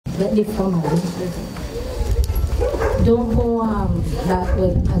the family. Don't go that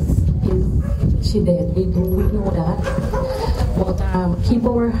way as is she dead. We know that. But keep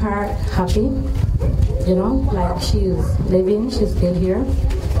our heart happy. You know, like she's living, she's still here.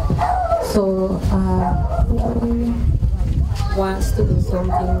 So who wants to do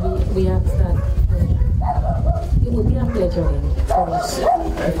something, we ask that it would be a pleasure for us,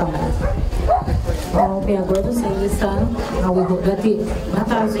 the family. We are going to sing this song, and we hope that it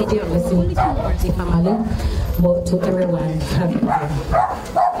not only the blessing to the family, but to everyone.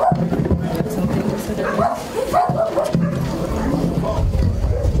 Something to say that.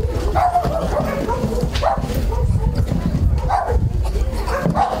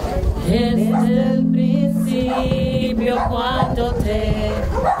 Desde el principio cuando te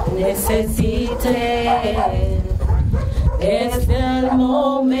necesité, desde el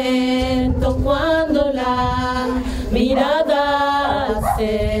momento cuando la mirada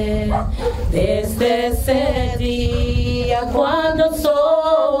alcé, desde ese día cuando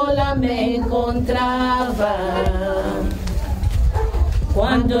sola me encontraba,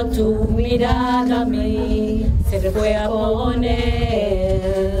 cuando tu mirada a mí se fue a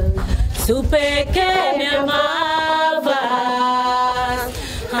poner, supe que me amabas,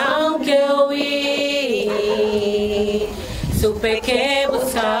 aunque huí, supe que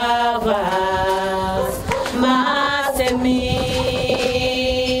buscabas más de mí,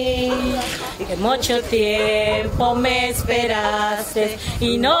 que mucho tiempo me esperaste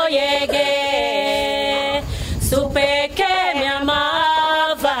y no llegué, supe que me amabas,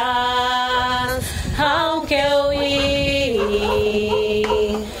 aunque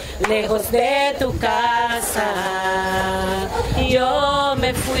huí, lejos de tu casa, yo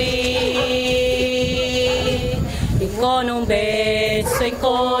me fui, y con un beso y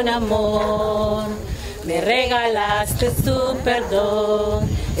con amor, me regalaste tu perdón,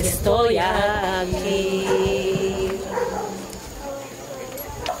 estoy aquí.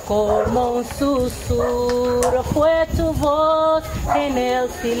 Como un susurro fue tu voz en el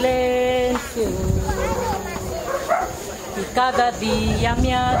silencio, y cada día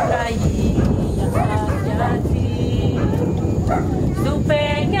me atraía hacia ti.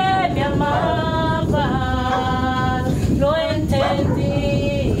 Supe que me amabas, lo entendí,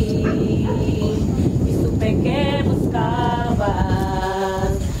 y supe que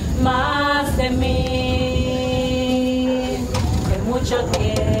buscabas más de mí, que mucho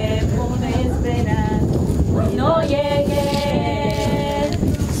tiempo me esperas y no llegué,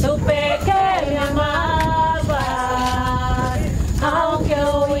 supe que me amabas, aunque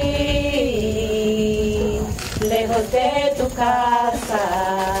huí, lejos de tu casa,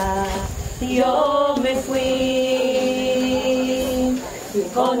 yo me fui, y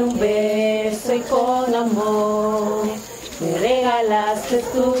con un beso y con amor, me regalaste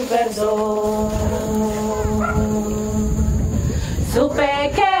tu perdón.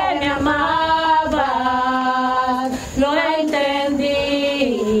 Supe que me amabas, lo entendí,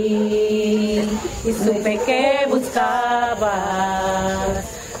 y supe que buscabas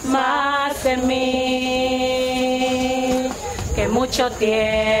más de mí, que mucho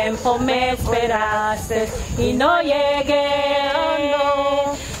tiempo me esperaste y no llegué,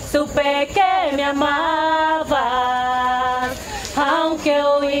 no. Supe que me amabas, aunque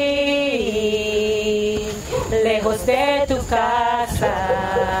huí, lejos de tu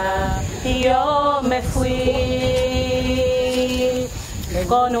casa, yo me fui,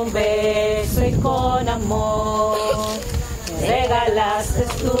 con un beso y con amor, me regalaste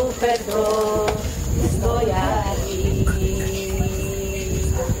tu perdón, estoy aquí,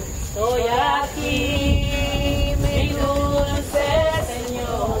 mi dulce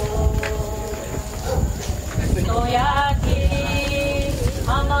Señor, estoy aquí,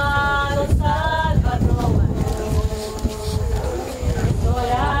 amado Salvador, estoy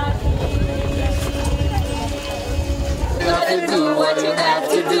aquí. You have to do what you have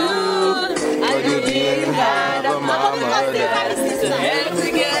to do, and you didn't have a mama there.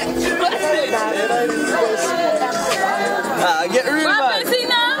 Get real, man.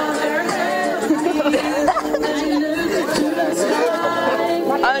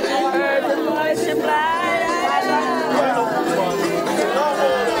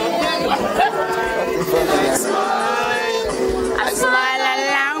 I smile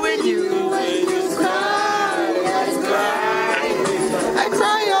along with you. I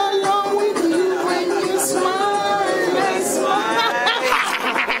cry along with you when you smile. I smile.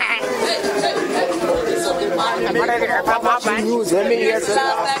 Let me hear the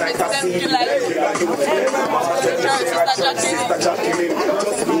last time you like church, Sister Jacqueline.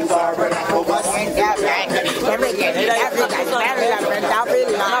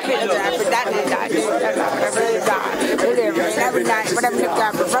 Every night, but I'm looking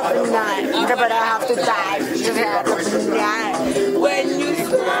at the fucking night. But I have to die. When you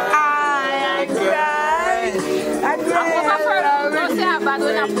cry, I cry.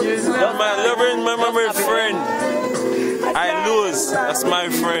 That's my loving memory friend. I lose. That's my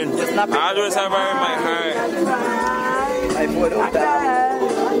friend. I always have her in my heart. I put up that.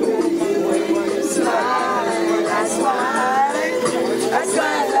 I smile.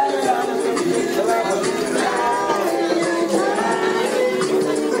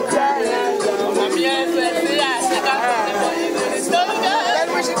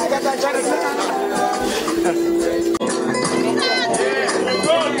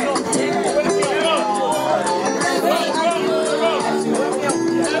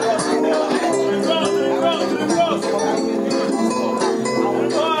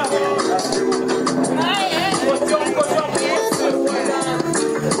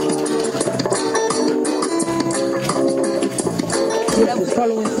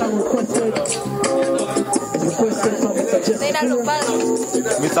 Following song requested is requested from Mr. Jesse.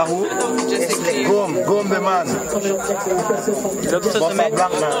 Mr. who? Gom the man. Boss a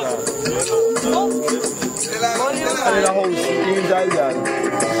black man. In a house in Jailan.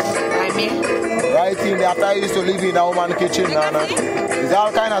 Right in there, after I used to live in a woman's kitchen, Nana. There's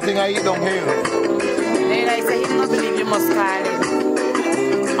all kind of thing I eat down here. Then I say, he don't believe you must call him.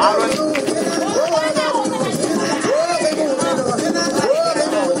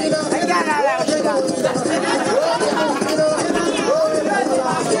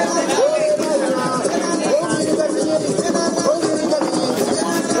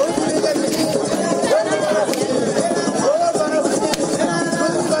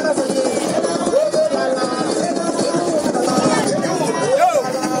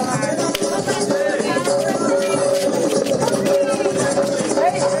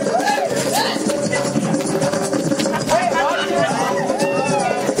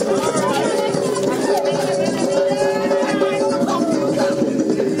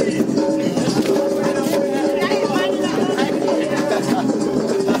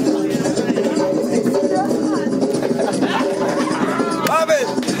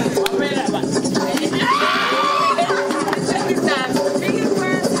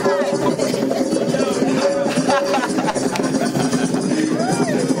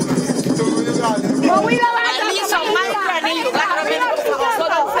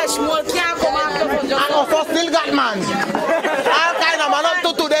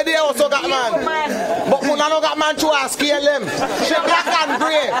 To ask KLM. She black and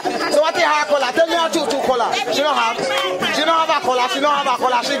grey. So what is her color? Tell me her two color. She don't have a color. She don't have a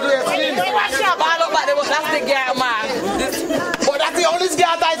color. She grey skin. That's the girl, man. But that's the only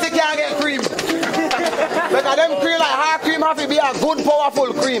girl that she can't get cream. Because them cream like her cream have to be a good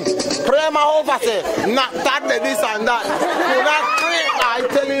powerful cream. Cream over say, not that this and that. Punat cream. I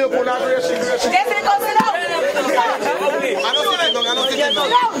tell you, Punat cream. She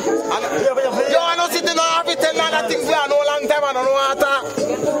Yo, I don't sit down. I have to tell you that things we are no long time. I don't know what to.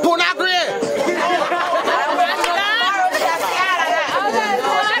 Puna grey.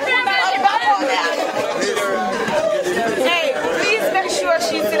 Hey, please make sure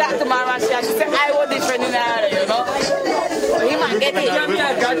she see that tomorrow. She said I was different in her, you know. He might get it.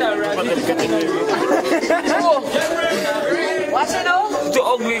 What's it now? Too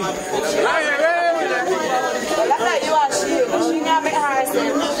ugly. You are she not make her say.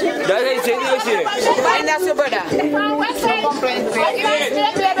 That's your brother.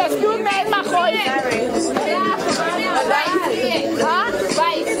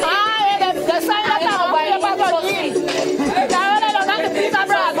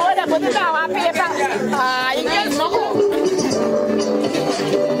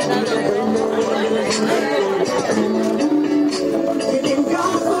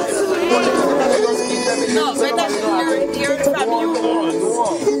 No, better hear it from you.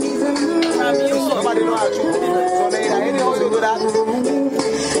 Nobody knows how to. So later, anyhow you do that.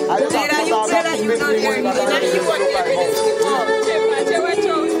 I just have to start you not hear it. You want to hear it.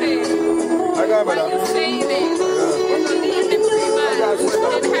 I got it. You say that you don't need them three months.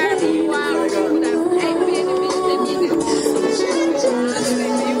 Then Harry, you are would have been the music.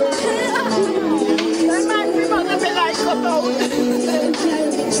 That man, we must be like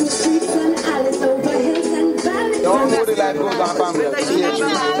don't know the life goes on, family.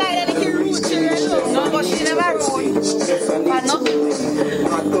 No, but she never rude. But no.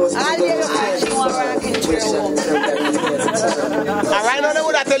 All the other she want rocking chair home. And right now, they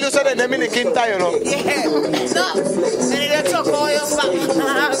would have tell you so that they're in the quinta, you know. Yeah. No. And they talk all your back.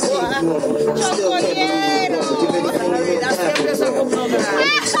 Chocolate.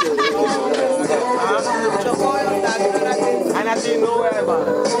 And I didn't know where, man.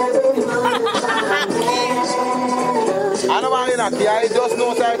 I don't want to I just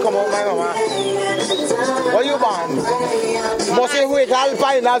know that I come out, my mama. What you born? Must you wait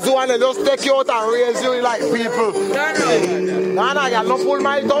Alpine as you want to just take you out and raise you like people? No, you're not pull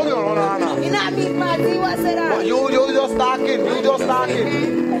my tongue, you know, no. You're not big man, see what said that? You just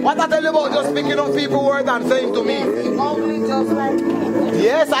talking, What I tell you about just picking up people's words and saying to me? Ugly just like me.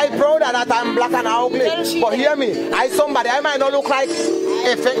 Yes, I'm proud of that I'm black and ugly. But hear me, I might not look like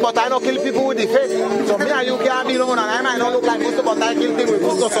a fake, but I don't kill people with the fake. So me and you can't be known, and I might not look like Gusto, but I kill things with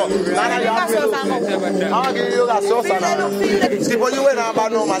Gusto. So Nana, you have to look. I'll give you that sauce, Nana. See, but you ain't a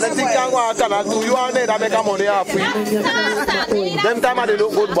bad no man. Them things can go out and do you and that make a money off you. Them time they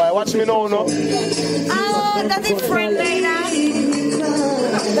look good, boy. Watch me now, no? Oh, that's it, friend, Lena.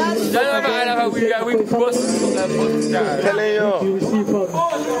 We bust. Telling you.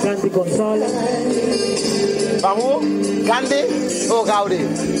 Gandhi Gonzalez. Bamu? Gandhi? Oh, Gaudi.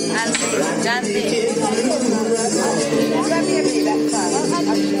 Gandhi.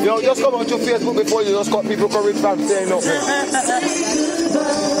 Yo, just come on to Facebook before you just cut people courage from saying no. Oh,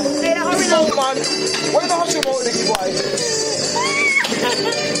 man. What the hush about this boy?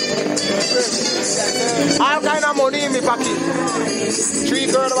 All kind of money in my pocket. 3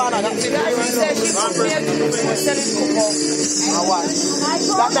 girls and I got 6 girls.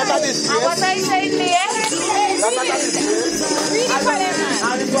 That is What I said there?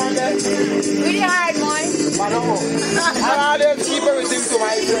 Really hard, boy. I always keep everything to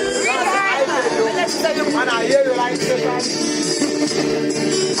myself. And I hear you like this.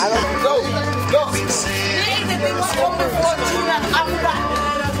 I don't know. Go.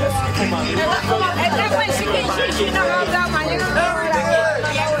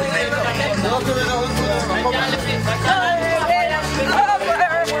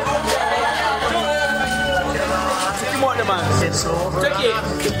 Take it.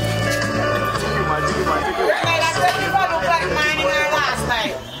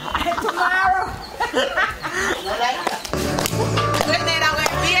 Tomorrow.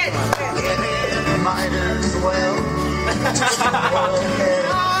 Might as well.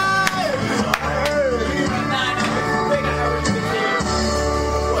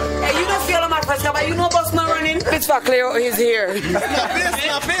 Hey, you don't feel on my first but you know boss not running. It's for clear he's here.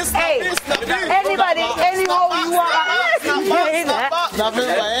 Hey, anybody, anyhow you want.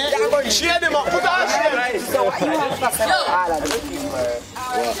 Share them up. Put our share.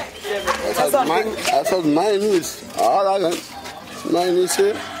 That's what mine is. All I got. Mine is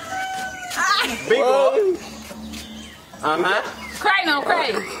here. Big one. Cry now,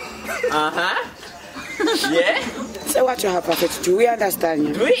 cry. Yeah? So what you have perfect to we understand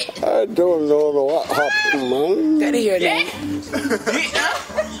you. I don't know what happened, man. Get here then.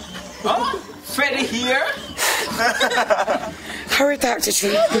 Oh, Freddie here. Hurry talk to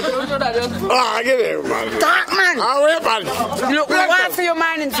you. Ah, get here, man. Talk, man. All right, man. Look, we want for your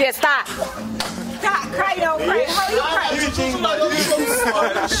mind and face. Talk. Talk, cry now, cry. How you cry? You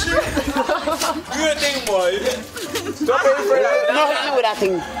think, boy? Stop it, Freddie. No, do that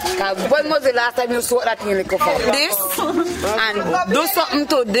thing. When was the last time you saw that thing? Like, this and do something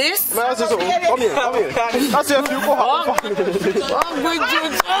to this. Come here. That's if you go home. Oh, good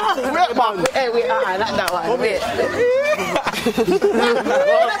dude. Wait, man. Hey, wait, not that one. Wait.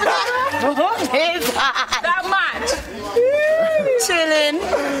 That much. Chilling.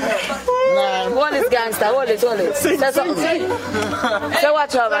 What is gangster? What is? Say something. Say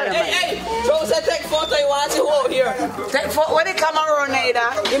what you're about. Hey, Joe said take photo. You want to hold here? Take photo. What the camera,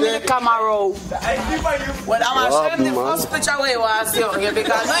 Nada? Give me the camera. Well, I'm going to show him the first picture where you want to see here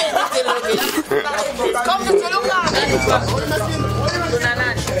because I ain't still looking. Come to look at it.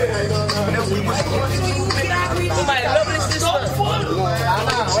 Nanan. My lovely sister.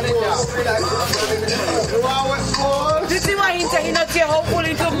 This is why he's saying that you're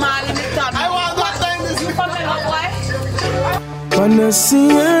hopefully to man in the town. I want that time. You coming up, why? Wanna see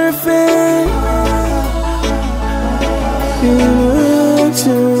her face,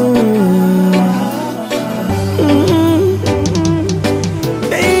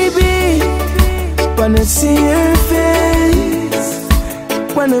 baby. Wanna see her face,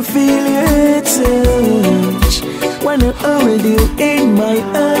 wanna feel your touch, wanna hold you in my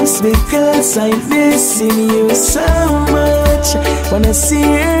arms because I'm missing you so much. Wanna see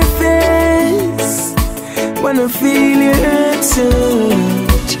your face, wanna feel your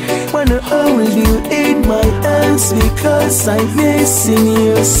touch, wanna hold you in my arms because I'm missing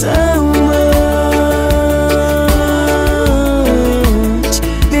you so much,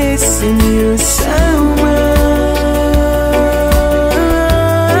 missing you so much.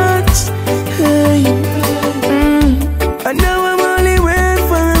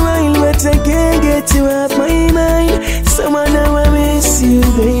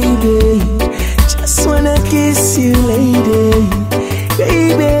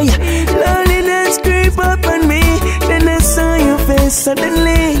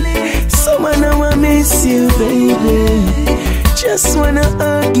 just wanna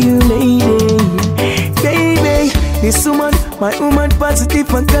hug you, lady. Baby, this woman, my woman,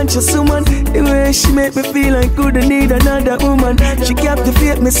 positive and conscious woman. The way she make me feel I couldn't need another woman. She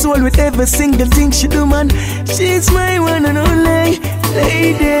captivate my soul with every single thing she do, man. She's my one and only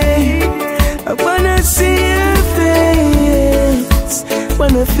lady. I wanna see her face,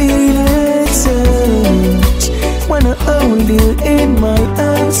 wanna feel her touch, wanna hold you in my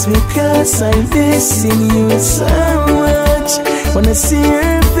arms because I'm missing you so much. Wanna see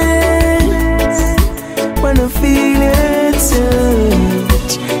her face, wanna feel her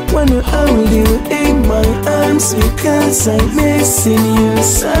touch, wanna hold you in my arms because I'm missing you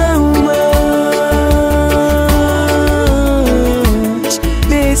so much,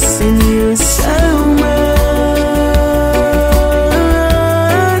 missing you so much.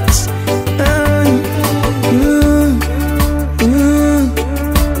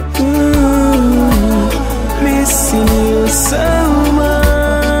 Missing you so much.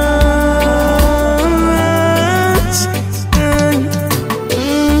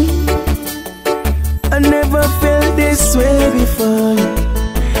 I never felt this way before,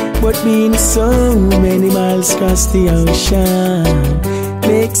 but being so many miles across the ocean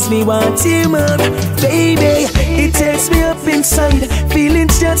makes me want you more, baby. It takes me up inside,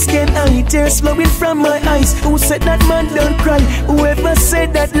 feelings just can't hide, tears flowing from my eyes. Who said that man don't cry? Whoever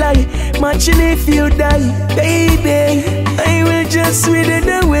said that lie? Imagine if you die, baby. I will just wither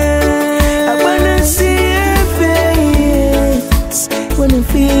away. I wanna see your face, wanna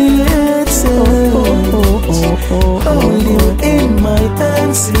feel your touch, hold you in my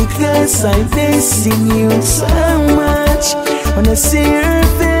arms because I'm missing you so much. Wanna see your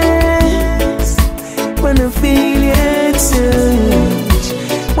face, wanna feel your touch,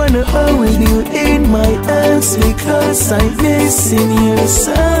 wanna hold you in my arms because I'm missing you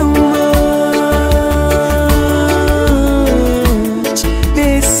so much.